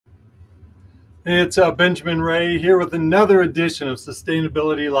It's Benjamin Ray here with another edition of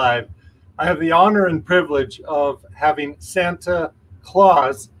Sustainability Live. I have the honor and privilege of having Santa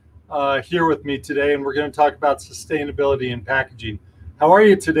Claus here with me today, and we're going to talk about sustainability and packaging. How are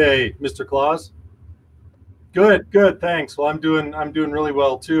you today, Mr. Claus? Good, good, thanks. Well, I'm doing really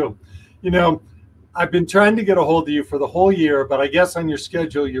well too. You know, I've been trying to get a hold of you for the whole year, but I guess on your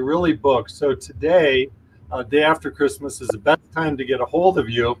schedule you're really booked. So today, day after Christmas, is the best time to get a hold of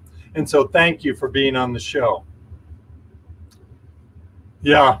you. And so thank you for being on the show.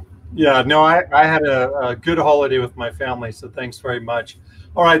 Yeah, yeah. No, I had a good holiday with my family, so thanks very much.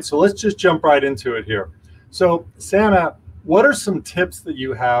 All right, so let's just jump right into it here. So, Santa, what are some tips that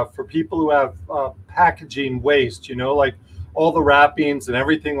you have for people who have packaging waste? Like all the wrappings and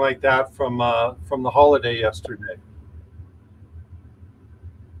everything like that from the holiday yesterday.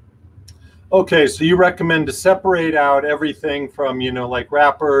 Okay, so you recommend to separate out everything from, like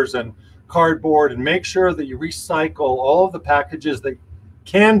wrappers and cardboard and make sure that you recycle all of the packages that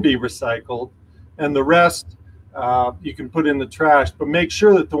can be recycled, and the rest you can put in the trash, but make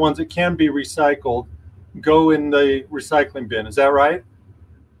sure that the ones that can be recycled go in the recycling bin. Is that right?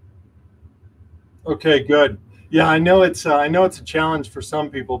 Okay, good. Yeah, I know it's a challenge for some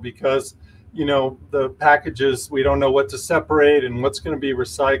people because the packages, we don't know what to separate and what's going to be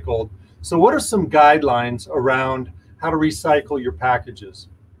recycled. So what are some guidelines around how to recycle your packages?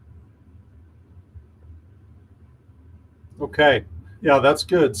 Okay. Yeah, that's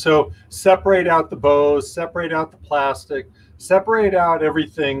good. So separate out the bows, separate out the plastic, separate out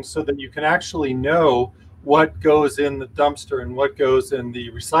everything so that you can actually know what goes in the dumpster and what goes in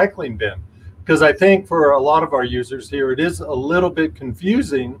the recycling bin. Because I think for a lot of our users here, it is a little bit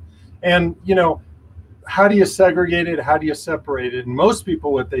confusing. And, how do you segregate it? How do you separate it? And most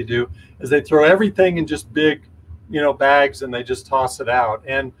people, what they do is they throw everything in just big, bags, and they just toss it out.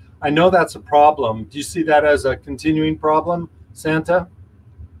 And I know that's a problem. Do you see that as a continuing problem, Santa?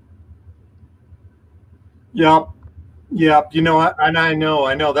 Yeah, yeah. And I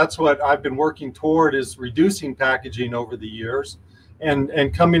know that's what I've been working toward is reducing packaging over the years,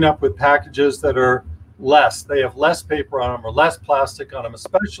 and coming up with packages that are less. They have less paper on them or less plastic on them,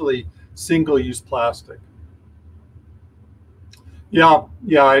 especially single-use plastic. Yeah,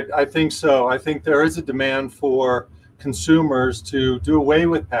 yeah, I think so. I think there is a demand for consumers to do away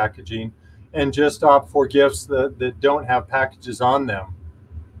with packaging and just opt for gifts that don't have packages on them.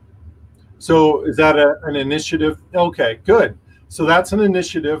 So is that an initiative? Okay, good. So that's an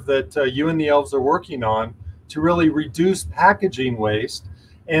initiative that you and the elves are working on to really reduce packaging waste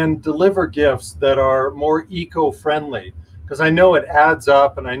and deliver gifts that are more eco-friendly. Because I know it adds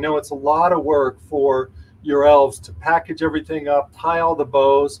up, and I know it's a lot of work for your elves to package everything up, tie all the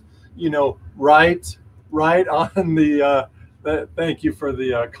bows, right on thank you for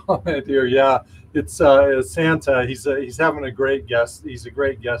the comment here. Yeah, it's Santa. He's having a great guest. He's a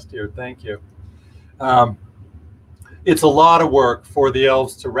great guest here. Thank you. Um, it's a lot of work for the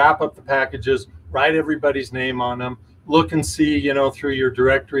elves to wrap up the packages, write everybody's name on them, look and see, through your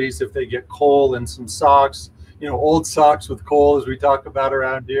directories if they get coal and some socks, old socks with coal, as we talk about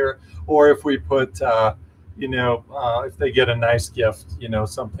around here, or if we put, if they get a nice gift,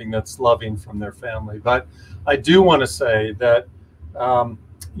 something that's loving from their family. But I do want to say that,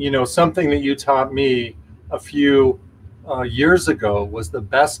 something that you taught me a few years ago was the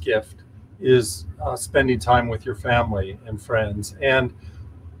best gift is spending time with your family and friends. And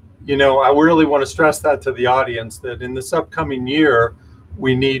I really want to stress that to the audience that in this upcoming year,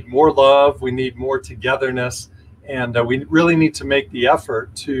 we need more love, we need more togetherness, and we really need to make the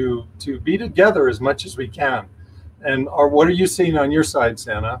effort to be together as much as we can. And what are you seeing on your side,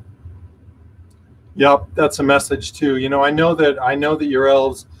 Santa? Yep, that's a message too. I know that your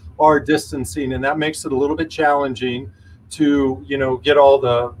elves are distancing, and that makes it a little bit challenging to get all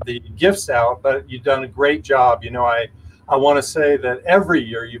the gifts out. But you've done a great job. I want to say that every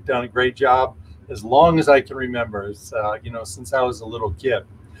year you've done a great job as long as I can remember, since I was a little kid.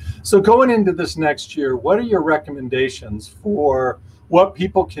 So going into this next year, what are your recommendations for what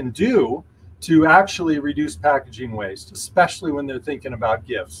people can do to actually reduce packaging waste, especially when they're thinking about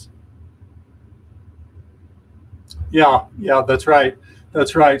gifts? Yeah, yeah, that's right.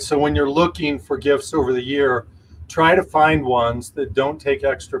 That's right. So when you're looking for gifts over the year, try to find ones that don't take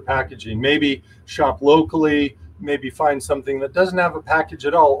extra packaging. Maybe shop locally, maybe find something that doesn't have a package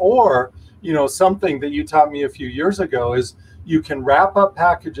at all. Or, something that you taught me a few years ago is you can wrap up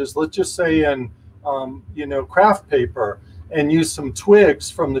packages, let's just say in, craft paper, and use some twigs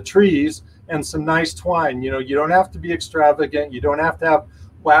from the trees and some nice twine. You don't have to be extravagant. You don't have to have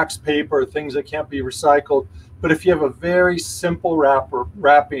wax paper, things that can't be recycled. But if you have a very simple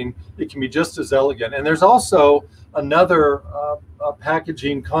wrapping, it can be just as elegant. And there's also another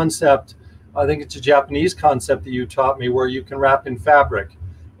packaging concept. I think it's a Japanese concept that you taught me, where you can wrap in fabric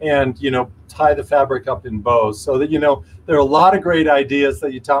and, tie the fabric up in bows. So that, there are a lot of great ideas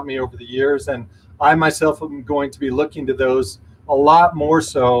that you taught me over the years. And I myself am going to be looking to those a lot more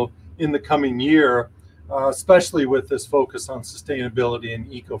so in the coming year, especially with this focus on sustainability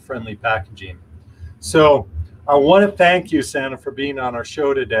and eco-friendly packaging. So I want to thank you, Santa, for being on our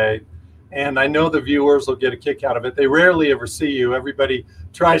show today. And I know the viewers will get a kick out of it. They rarely ever see you. Everybody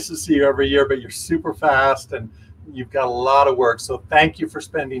tries to see you every year, but you're super fast and you've got a lot of work. So thank you for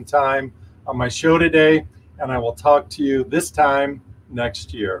spending time on my show today. And I will talk to you this time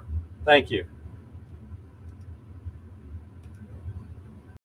next year. Thank you.